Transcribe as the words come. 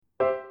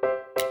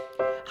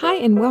Hi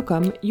and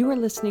welcome. You are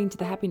listening to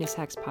the Happiness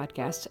Hacks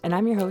podcast, and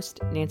I'm your host,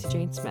 Nancy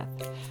Jane Smith.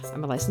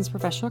 I'm a licensed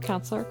professional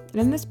counselor,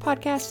 and in this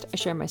podcast, I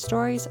share my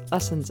stories,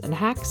 lessons, and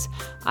hacks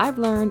I've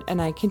learned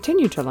and I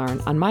continue to learn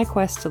on my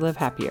quest to live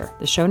happier.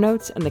 The show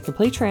notes and the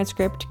complete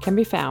transcript can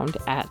be found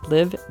at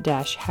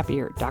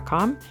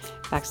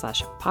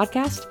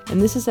live-happier.com/podcast,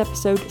 and this is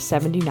episode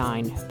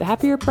 79, The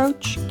Happier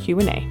Approach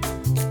Q&A.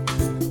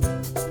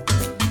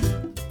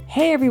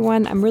 Hey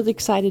everyone, I'm really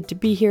excited to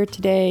be here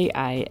today.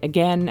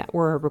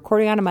 We're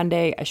recording on a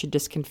Monday. I should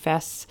just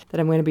confess that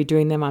I'm going to be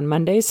doing them on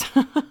Mondays.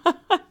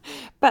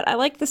 But I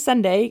like the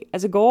Sunday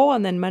as a goal,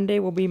 and then Monday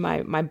will be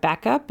my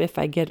backup if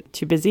I get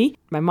too busy.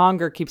 My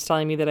monger keeps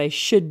telling me that I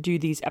should do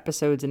these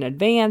episodes in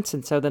advance,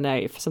 and so then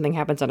if something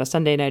happens on a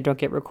Sunday and I don't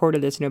get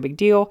recorded, it's no big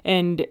deal.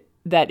 And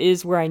that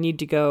is where I need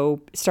to go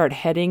start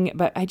heading,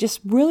 but I just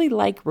really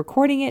like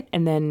recording it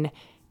and then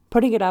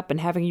putting it up and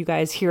having you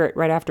guys hear it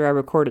right after I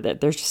recorded it.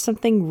 There's just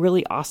something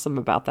really awesome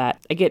about that.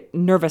 I get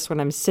nervous when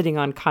I'm sitting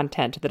on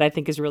content that I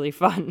think is really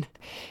fun.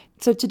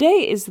 So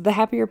today is the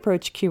Happier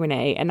Approach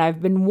Q&A, and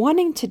I've been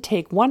wanting to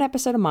take one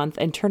episode a month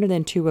and turn it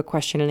into a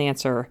question and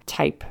answer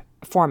type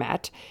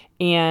format.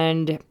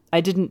 And I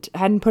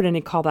hadn't put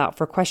any call out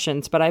for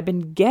questions, but I've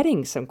been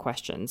getting some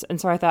questions.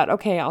 And so I thought,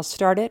 okay, I'll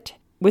start it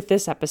with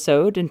this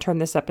episode and turn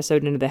this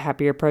episode into the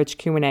Happier Approach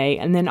Q&A.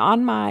 And then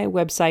on my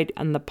website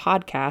on the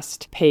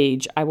podcast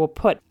page, I will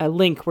put a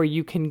link where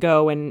you can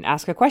go and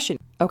ask a question.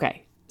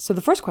 Okay, so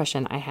the first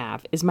question I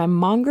have is, my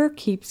monger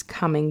keeps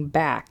coming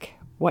back.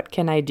 What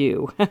can I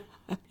do?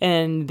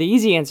 And the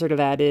easy answer to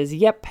that is,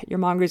 yep, your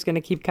monger is going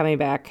to keep coming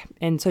back.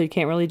 And so you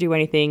can't really do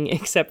anything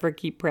except for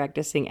keep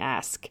practicing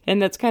ask. And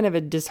that's kind of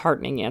a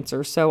disheartening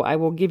answer. So I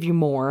will give you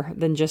more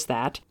than just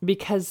that,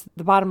 because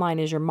the bottom line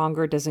is your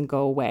monger doesn't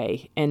go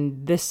away.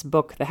 And this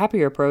book, The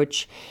Happier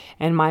Approach,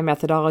 and my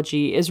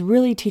methodology is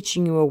really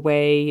teaching you a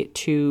way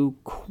to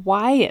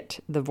quiet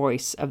the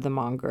voice of the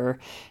monger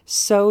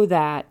so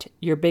that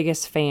your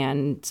biggest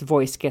fan's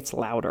voice gets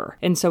louder.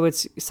 And so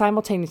it's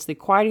simultaneously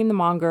quieting the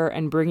monger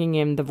and bringing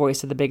in the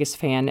voice of the biggest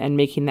fan and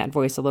making that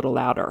voice a little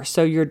louder.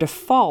 So your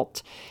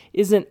default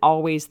isn't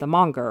always the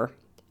monger.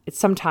 It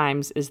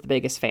sometimes is the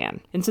biggest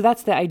fan. And so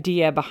that's the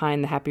idea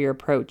behind the Happier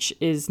Approach,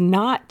 is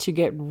not to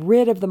get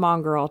rid of the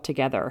monger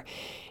altogether.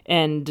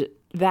 And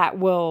that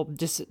will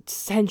just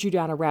send you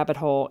down a rabbit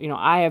hole. You know,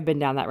 I have been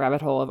down that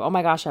rabbit hole of, oh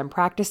my gosh, I'm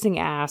practicing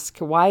ask.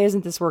 Why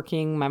isn't this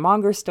working? My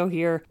monger's still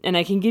here. And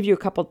I can give you a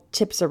couple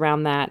tips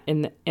around that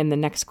in the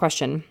next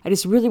question. I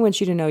just really want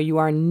you to know you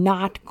are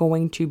not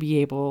going to be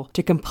able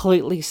to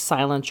completely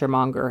silence your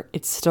monger.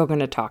 It's still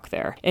going to talk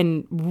there.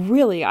 And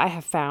really, I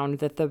have found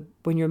that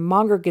when your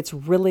monger gets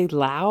really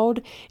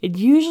loud, it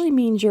usually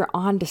means you're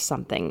onto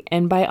something.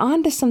 And by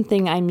onto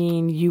something, I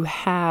mean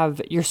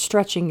you're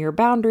stretching your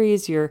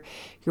boundaries, you're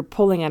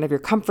pulling out of your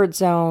comfort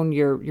zone,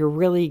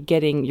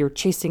 you're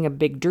chasing a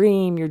big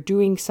dream, you're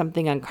doing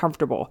something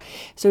uncomfortable.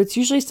 So it's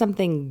usually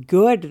something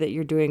good that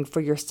you're doing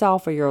for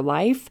yourself or your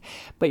life,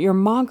 but your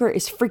monger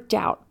is freaked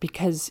out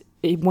because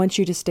it wants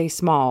you to stay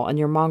small, and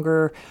your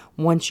monger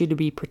wants you to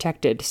be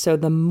protected. So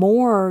the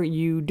more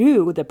you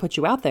do that puts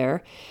you out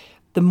there,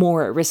 the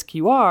more at risk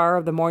you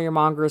are, the more your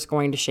monger is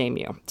going to shame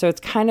you. So it's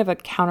kind of a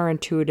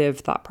counterintuitive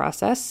thought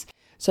process.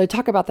 So I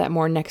talk about that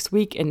more next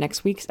week in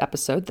next week's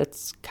episode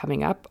that's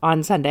coming up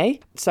on Sunday.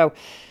 So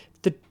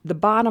the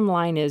bottom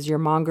line is your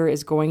monger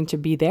is going to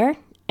be there.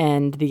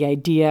 And the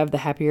idea of the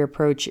Happier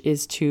Approach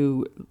is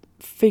to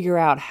figure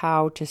out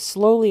how to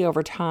slowly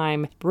over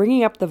time,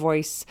 bringing up the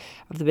voice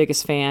of the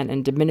biggest fan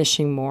and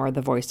diminishing more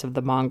the voice of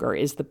the monger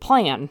is the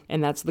plan.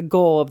 And that's the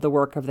goal of the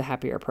work of the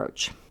Happier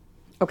Approach.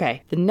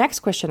 Okay, the next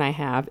question I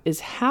have is,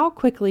 how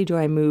quickly do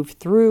I move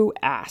through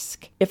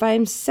ask? If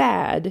I'm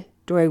sad,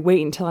 do I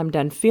wait until I'm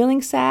done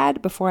feeling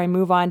sad before I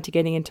move on to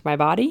getting into my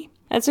body?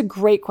 That's a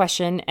great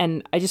question,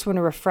 and I just want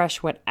to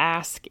refresh what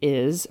ask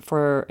is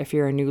for if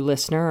you're a new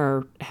listener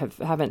or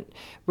haven't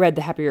read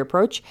The Happier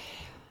Approach.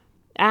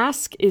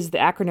 Ask is the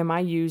acronym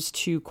I use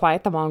to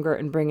quiet the monger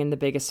and bring in the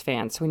biggest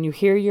fan. So when you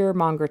hear your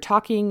monger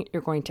talking,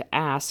 you're going to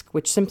ask,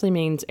 which simply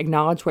means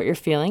acknowledge what you're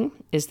feeling,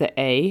 is the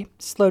A.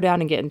 Slow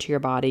down and get into your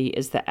body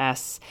is the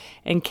S.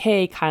 And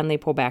K, kindly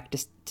pull back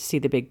to see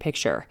the big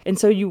picture. And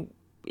so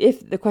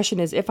if the question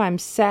is, if I'm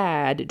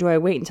sad, do I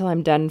wait until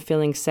I'm done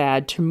feeling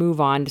sad to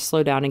move on to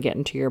slow down and get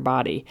into your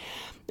body?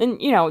 And,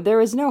 there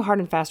is no hard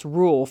and fast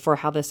rule for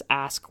how this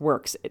ask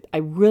works. I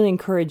really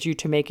encourage you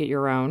to make it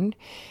your own.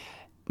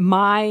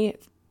 My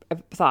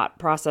thought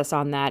process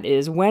on that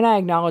is, when I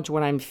acknowledge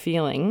what I'm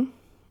feeling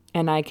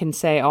and I can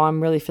say, oh,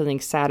 I'm really feeling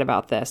sad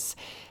about this,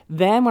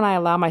 then when I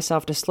allow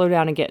myself to slow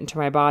down and get into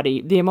my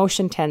body, the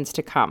emotion tends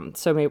to come.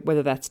 So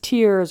whether that's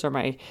tears or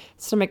my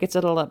stomach gets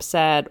a little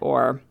upset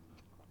or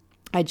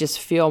I just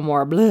feel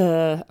more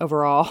blah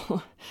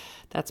overall.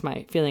 That's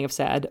my feeling of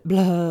sad,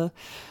 blah.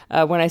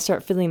 When I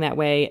start feeling that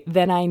way,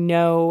 then I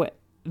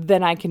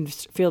can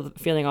feel the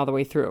feeling all the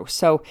way through.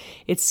 So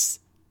it's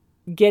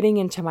getting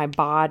into my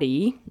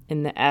body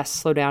in the S,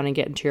 slow down and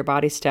get into your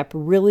body step,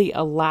 really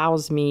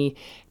allows me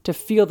to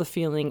feel the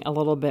feeling a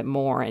little bit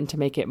more and to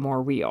make it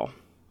more real.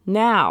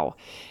 Now,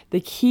 the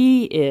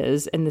key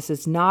is, and this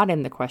is not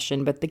in the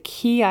question, but the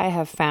key I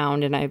have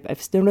found, and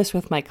I've noticed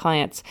with my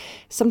clients,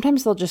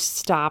 sometimes they'll just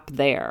stop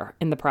there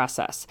in the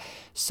process.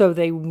 So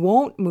they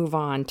won't move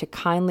on to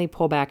kindly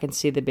pull back and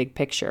see the big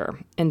picture.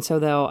 And so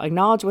they'll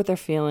acknowledge what they're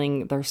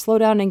feeling, they'll slow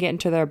down and get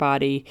into their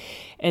body.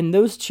 And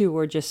those two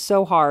are just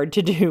so hard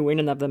to do in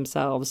and of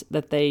themselves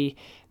that they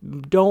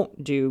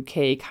don't do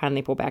K,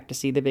 kindly pull back to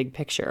see the big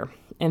picture.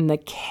 And the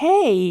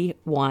K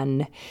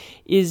one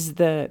is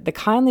the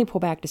kindly pull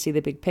back to see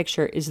the big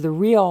picture is the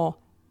real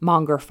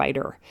monger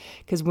fighter.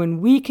 Because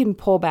when we can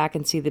pull back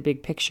and see the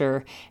big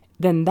picture,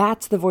 then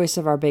that's the voice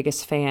of our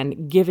biggest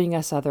fan giving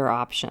us other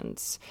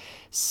options.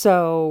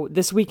 So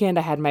this weekend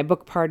I had my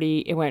book party.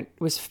 It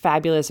was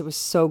fabulous. It was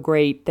so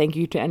great. Thank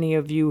you to any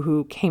of you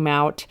who came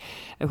out,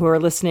 who are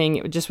listening.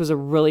 It just was a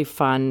really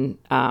fun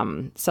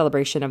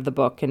celebration of the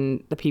book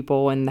and the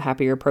people and the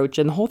happier approach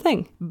and the whole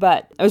thing.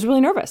 But I was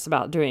really nervous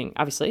about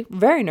obviously,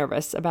 very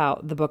nervous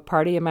about the book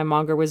party. And my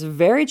monger was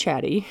very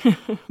chatty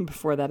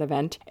before that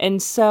event.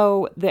 And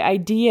so the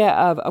idea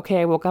of, okay,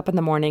 I woke up in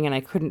the morning and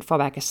I couldn't fall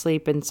back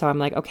asleep. And so I'm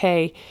like,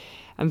 okay,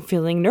 I'm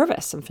feeling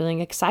nervous. I'm feeling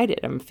excited.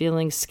 I'm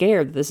feeling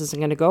scared that this isn't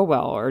going to go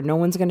well, or no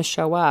one's going to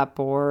show up,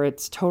 or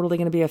it's totally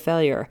going to be a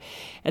failure.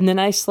 And then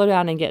I slow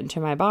down and get into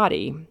my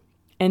body.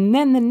 And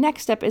then the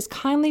next step is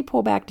kindly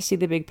pull back to see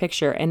the big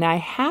picture. And I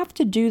have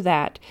to do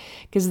that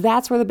because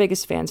that's where the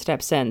biggest fan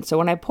steps in. So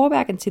when I pull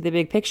back and see the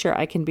big picture,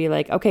 I can be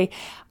like, okay,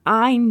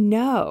 I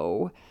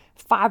know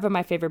 5 of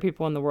my favorite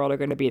people in the world are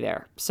going to be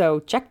there.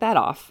 So check that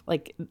off.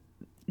 Like,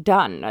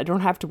 done. I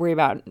don't have to worry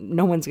about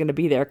no one's going to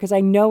be there because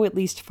I know at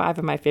least 5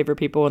 of my favorite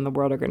people in the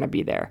world are going to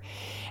be there.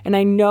 And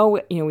I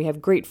know, we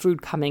have great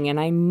food coming, and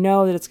I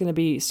know that it's going to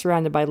be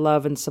surrounded by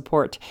love and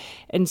support.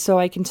 And so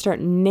I can start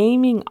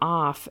naming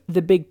off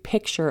the big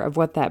picture of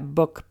what that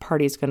book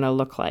party is going to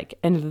look like.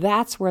 And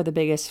that's where the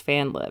biggest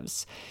fan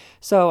lives.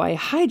 So I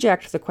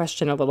hijacked the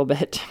question a little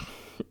bit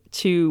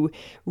to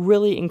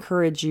really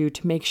encourage you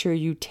to make sure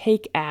you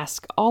take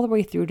ask all the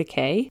way through to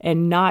K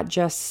and not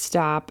just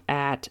stop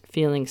at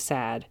feeling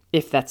sad,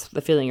 if that's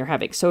the feeling you're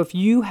having. So if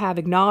you have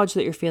acknowledged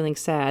that you're feeling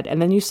sad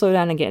and then you slow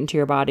down and get into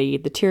your body,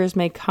 the tears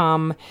may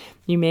come,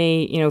 you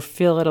may,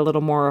 feel it a little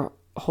more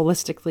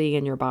holistically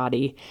in your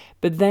body,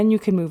 but then you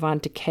can move on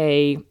to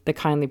K, the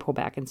kindly pull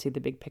back and see the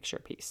big picture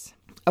piece.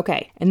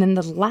 Okay, and then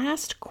the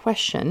last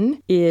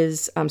question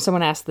is,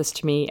 someone asked this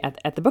to me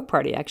at the book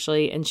party,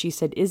 actually, and she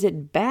said, is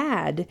it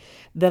bad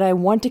that I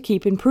want to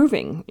keep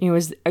improving?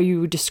 Are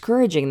you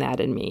discouraging that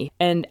in me?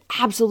 And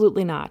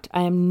absolutely not.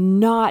 I am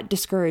not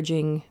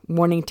discouraging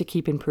wanting to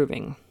keep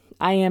improving.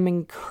 I am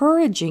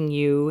encouraging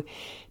you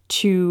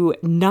to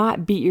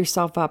not beat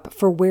yourself up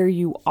for where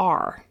you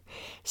are.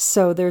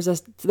 So there's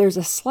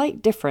a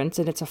slight difference,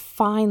 and it's a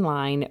fine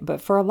line,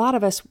 but for a lot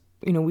of us,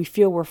 we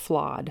feel we're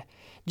flawed.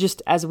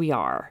 Just as we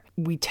are.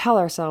 We tell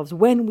ourselves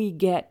when we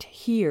get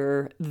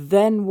here,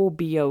 then we'll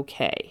be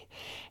okay.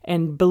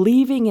 And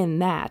believing in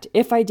that,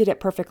 if I did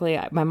it perfectly,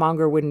 my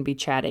monger wouldn't be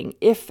chatting.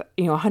 If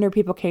 100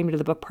 people came to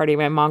the book party,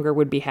 my monger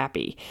would be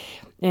happy.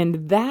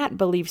 And that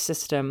belief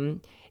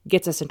system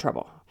gets us in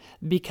trouble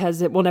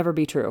because it will never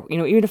be true.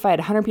 Even if I had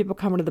 100 people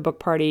coming to the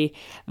book party,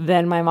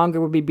 then my monger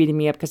would be beating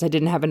me up because I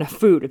didn't have enough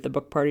food at the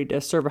book party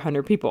to serve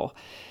 100 people.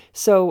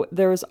 So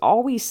there's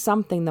always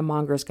something the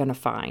monger is going to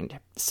find.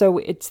 So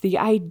it's the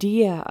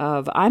idea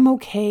of I'm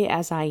okay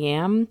as I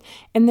am,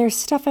 and there's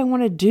stuff I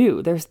want to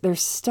do.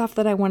 There's stuff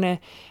that I want to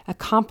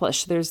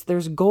accomplish.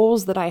 There's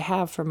goals that I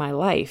have for my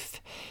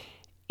life.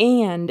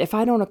 And if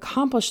I don't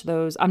accomplish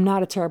those, I'm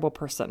not a terrible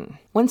person.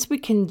 Once we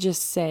can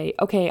just say,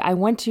 okay, I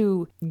want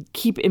to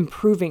keep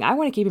improving. I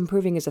want to keep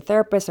improving as a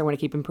therapist. I want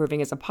to keep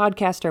improving as a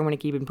podcaster. I want to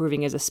keep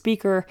improving as a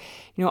speaker.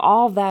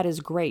 All of that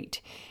is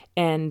great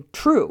and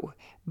true.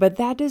 But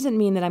that doesn't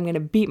mean that I'm going to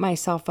beat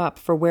myself up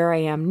for where I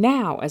am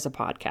now as a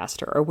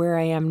podcaster or where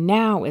I am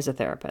now as a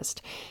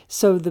therapist.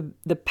 So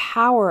the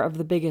power of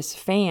the biggest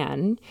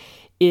fan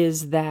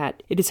is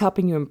that it is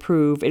helping you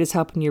improve, it is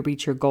helping you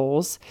reach your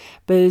goals,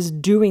 but it is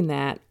doing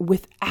that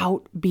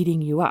without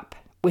beating you up,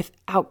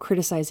 without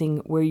criticizing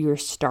where you're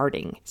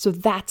starting. So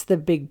that's the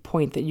big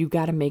point that you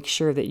got to make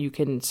sure that you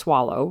can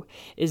swallow,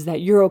 is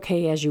that you're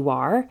okay as you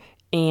are,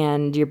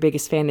 and your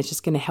biggest fan is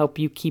just going to help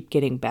you keep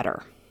getting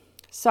better.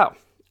 So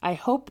I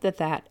hope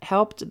that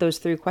helped, those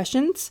 3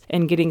 questions,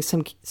 and getting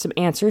some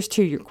answers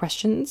to your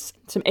questions,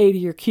 some A to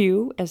your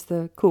Q, as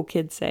the cool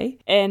kids say.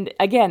 And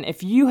again,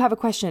 if you have a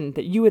question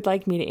that you would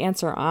like me to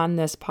answer on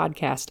this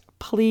podcast,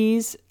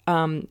 please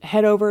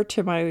head over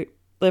to my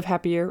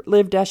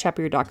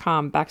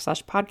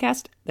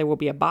live-happier.com/podcast. There will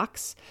be a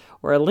box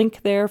or a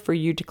link there for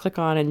you to click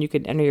on, and you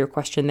can enter your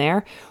question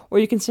there. Or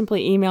you can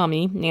simply email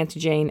me,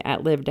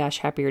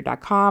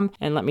 nancyjane@live-happier.com,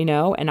 and let me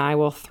know, and I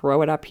will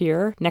throw it up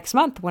here next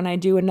month when I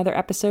do another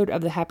episode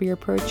of the Happier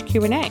Approach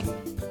Q&A.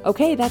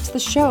 Okay, that's the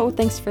show.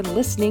 Thanks for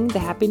listening. The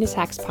Happiness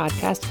Hacks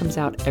podcast comes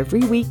out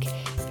every week.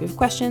 If you have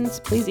questions,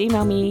 please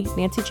email me,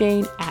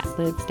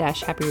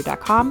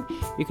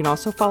 nancyjane@live-happier.com. You can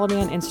also follow me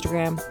on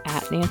Instagram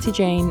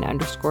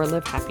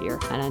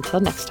 @nancyjane_livehappier. And until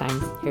next time,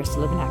 here's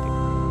to living happy.